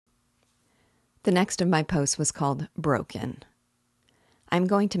The next of my posts was called Broken. I'm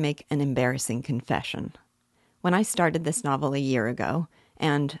going to make an embarrassing confession. When I started this novel a year ago,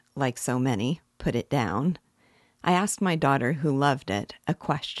 and, like so many, put it down, I asked my daughter, who loved it, a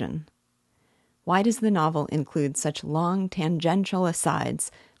question. Why does the novel include such long tangential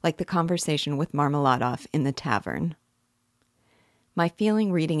asides like the conversation with Marmeladov in the tavern? My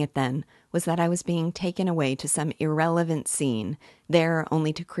feeling reading it then was that I was being taken away to some irrelevant scene, there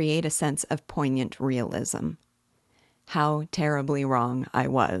only to create a sense of poignant realism. How terribly wrong I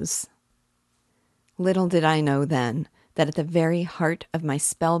was. Little did I know then that at the very heart of my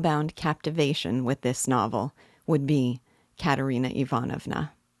spellbound captivation with this novel would be Katerina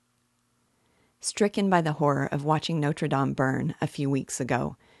Ivanovna. Stricken by the horror of watching Notre Dame burn a few weeks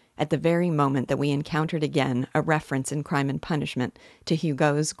ago, at the very moment that we encountered again a reference in Crime and Punishment to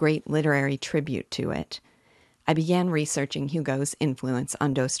Hugo's great literary tribute to it, I began researching Hugo's influence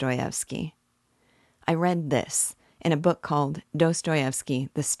on Dostoevsky. I read this in a book called Dostoevsky,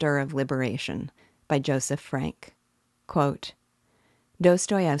 The Stir of Liberation, by Joseph Frank. Quote,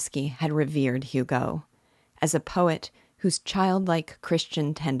 Dostoevsky had revered Hugo as a poet whose childlike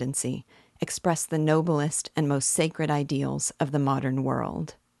Christian tendency expressed the noblest and most sacred ideals of the modern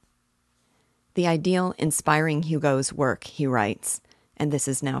world. The ideal inspiring Hugo's work, he writes, and this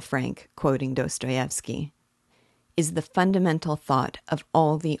is now Frank quoting Dostoevsky, is the fundamental thought of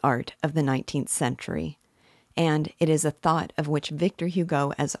all the art of the 19th century, and it is a thought of which Victor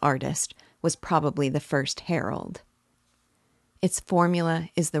Hugo as artist was probably the first herald. Its formula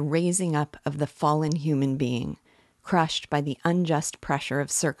is the raising up of the fallen human being, crushed by the unjust pressure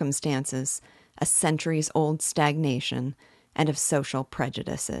of circumstances, a centuries-old stagnation, and of social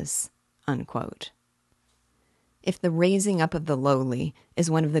prejudices. Unquote. If the raising up of the lowly is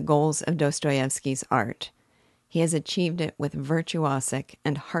one of the goals of Dostoevsky's art, he has achieved it with virtuosic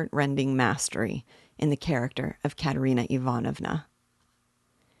and heart-rending mastery in the character of Katerina Ivanovna.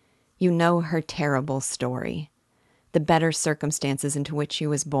 You know her terrible story, the better circumstances into which she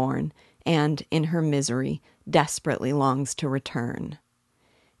was born, and, in her misery, desperately longs to return.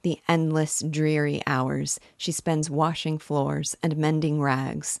 The endless, dreary hours she spends washing floors and mending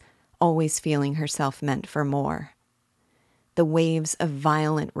rags, always feeling herself meant for more. The waves of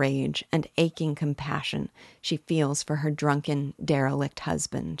violent rage and aching compassion she feels for her drunken, derelict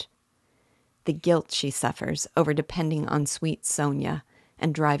husband. The guilt she suffers over depending on sweet Sonia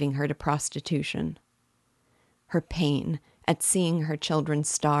and driving her to prostitution. Her pain at seeing her children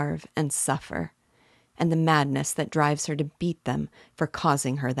starve and suffer, and the madness that drives her to beat them for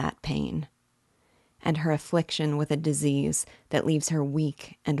causing her that pain. And her affliction with a disease that leaves her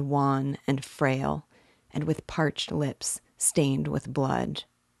weak and wan and frail, and with parched lips stained with blood.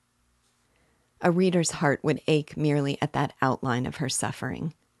 A reader's heart would ache merely at that outline of her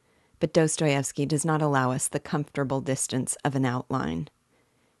suffering, but Dostoevsky does not allow us the comfortable distance of an outline.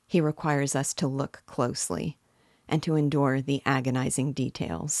 He requires us to look closely and to endure the agonizing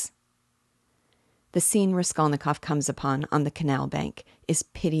details. The scene Raskolnikov comes upon on the canal bank is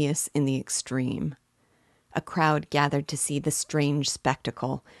piteous in the extreme. A crowd gathered to see the strange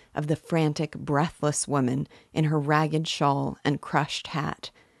spectacle of the frantic, breathless woman in her ragged shawl and crushed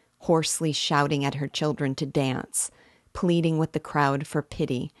hat, hoarsely shouting at her children to dance, pleading with the crowd for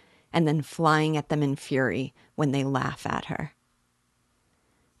pity, and then flying at them in fury when they laugh at her.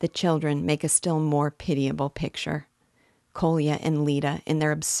 The children make a still more pitiable picture. Kolya and Lita in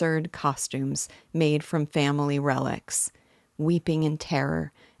their absurd costumes made from family relics, weeping in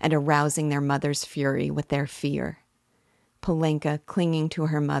terror and arousing their mother's fury with their fear. Polenka clinging to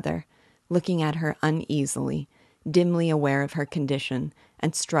her mother, looking at her uneasily, dimly aware of her condition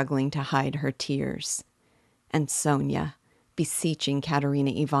and struggling to hide her tears. And Sonia, beseeching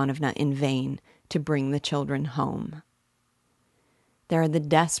Katerina Ivanovna in vain to bring the children home. There are the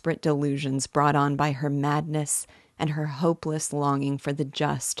desperate delusions brought on by her madness and her hopeless longing for the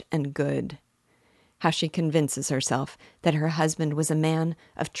just and good. How she convinces herself that her husband was a man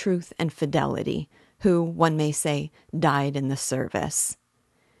of truth and fidelity, who, one may say, died in the service.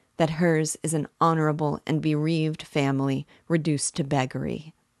 That hers is an honorable and bereaved family reduced to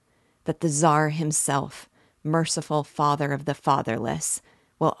beggary. That the Tsar himself, merciful father of the fatherless,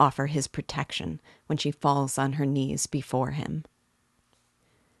 will offer his protection when she falls on her knees before him.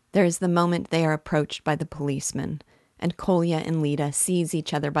 There is the moment they are approached by the policeman, and Kolya and Lita seize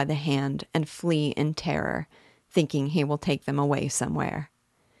each other by the hand and flee in terror, thinking he will take them away somewhere.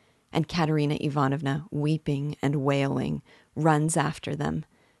 And Katerina Ivanovna, weeping and wailing, runs after them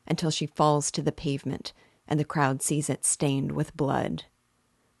until she falls to the pavement and the crowd sees it stained with blood.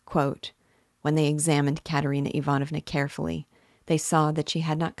 Quote, when they examined Katerina Ivanovna carefully, They saw that she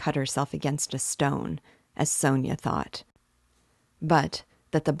had not cut herself against a stone, as Sonia thought, but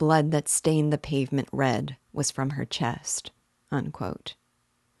that the blood that stained the pavement red was from her chest." Unquote.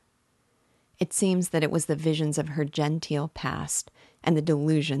 It seems that it was the visions of her genteel past and the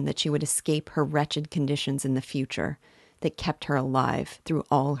delusion that she would escape her wretched conditions in the future that kept her alive through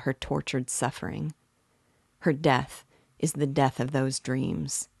all her tortured suffering. Her death is the death of those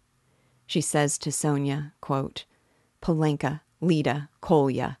dreams. She says to Sonia, quote, "Polenka, Lida,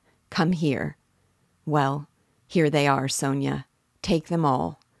 Kolya, come here. Well, here they are, Sonia. Take them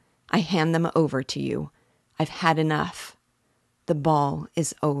all. I hand them over to you. I've had enough. The ball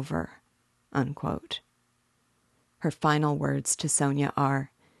is over." Unquote. Her final words to Sonia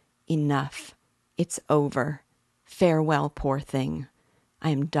are, "Enough. It's over. Farewell, poor thing. I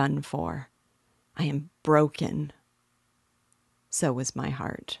am done for. I am broken." So was my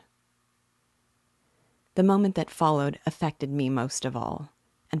heart. The moment that followed affected me most of all,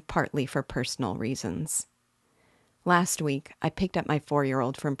 and partly for personal reasons. Last week, I picked up my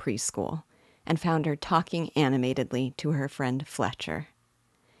 4-year-old from preschool and found her talking animatedly to her friend Fletcher.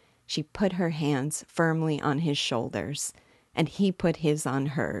 She put her hands firmly on his shoulders, and he put his on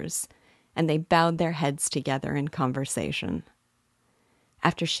hers, and they bowed their heads together in conversation.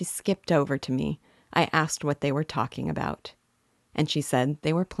 After she skipped over to me, I asked what they were talking about, and she said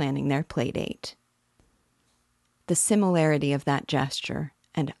they were planning their playdate. The similarity of that gesture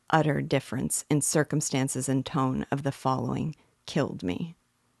and utter difference in circumstances and tone of the following killed me.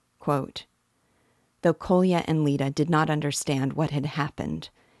 Quote, "Though Kolya and Lida did not understand what had happened,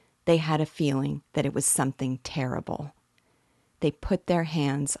 they had a feeling that it was something terrible. They put their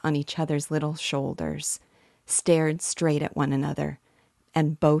hands on each other's little shoulders, stared straight at one another,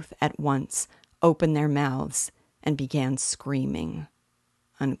 and both at once opened their mouths and began screaming."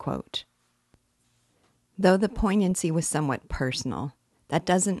 Unquote. Though the poignancy was somewhat personal, that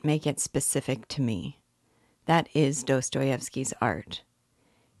doesn't make it specific to me. That is Dostoevsky's art.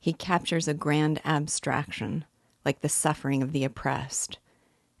 He captures a grand abstraction, like the suffering of the oppressed,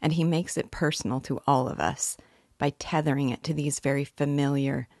 and he makes it personal to all of us by tethering it to these very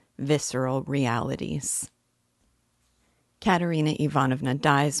familiar, visceral realities. Katerina Ivanovna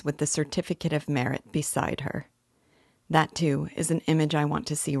dies with the certificate of merit beside her. That, too, is an image I want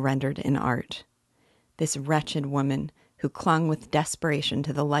to see rendered in art. This wretched woman who clung with desperation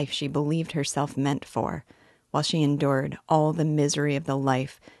to the life she believed herself meant for, while she endured all the misery of the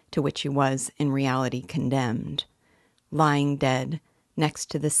life to which she was in reality condemned, lying dead next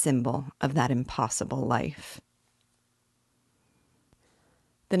to the symbol of that impossible life.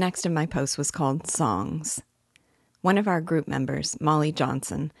 The next of my posts was called Songs. One of our group members, Molly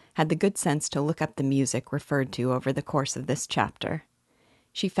Johnson, had the good sense to look up the music referred to over the course of this chapter.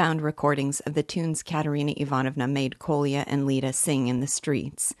 She found recordings of the tunes Katerina Ivanovna made Kolya and Lida sing in the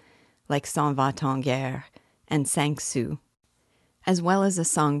streets, like S'en va-t-en guerre and Cinq Sous, as well as a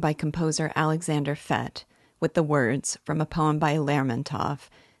song by composer Alexander Fett, with the words from a poem by Lermontov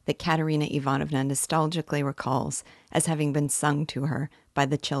that Katerina Ivanovna nostalgically recalls as having been sung to her by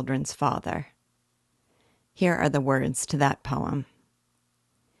the children's father. Here are the words to that poem.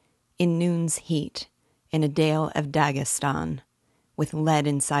 "In noon's heat, in a dale of Dagestan, with lead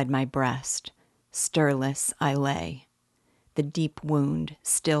inside my breast, stirless I lay. The deep wound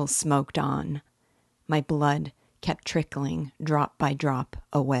still smoked on. My blood kept trickling drop by drop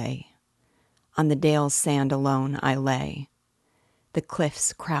away. On the dale's sand alone I lay. The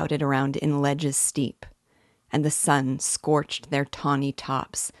cliffs crowded around in ledges steep, and the sun scorched their tawny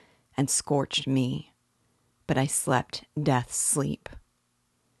tops and scorched me. But I slept death's sleep.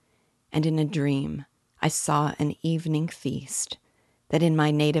 And in a dream I saw an evening feast that in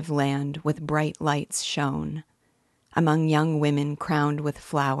my native land with bright lights shone. Among young women crowned with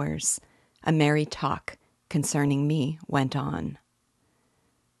flowers, a merry talk concerning me went on.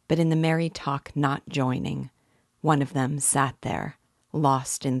 But in the merry talk not joining, one of them sat there,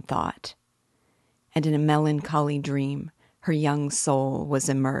 lost in thought. And in a melancholy dream her young soul was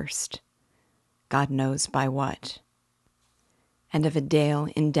immersed, God knows by what. And of a dale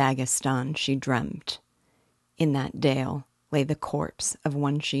in Dagestan she dreamt. In that dale lay the corpse of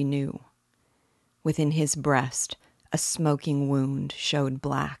one she knew. Within his breast a smoking wound showed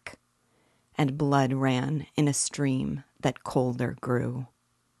black, and blood ran in a stream that colder grew."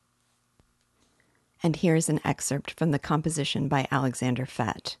 And here's an excerpt from the composition by Alexander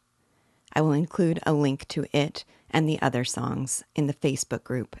Fett. I will include a link to it and the other songs in the Facebook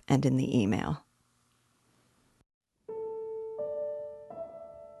group and in the email.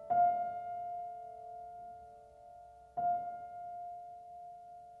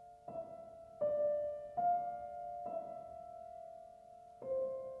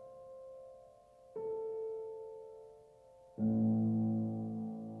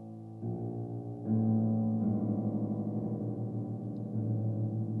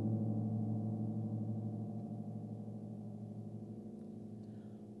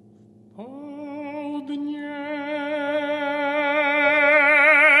 Schau dir,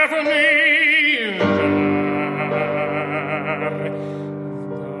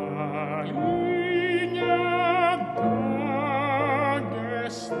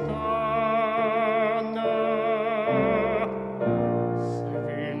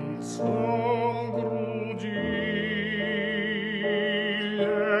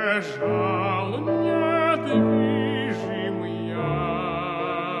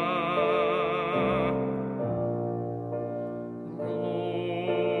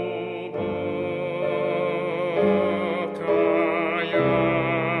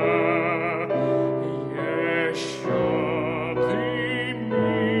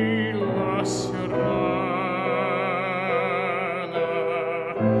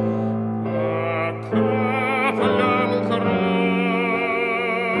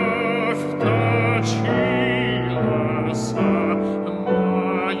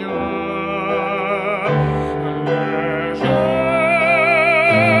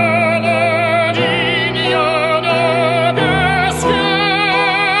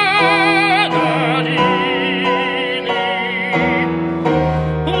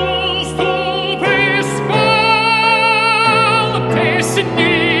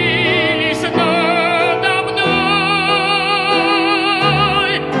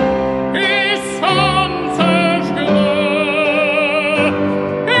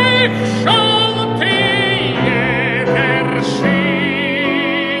 der Schiff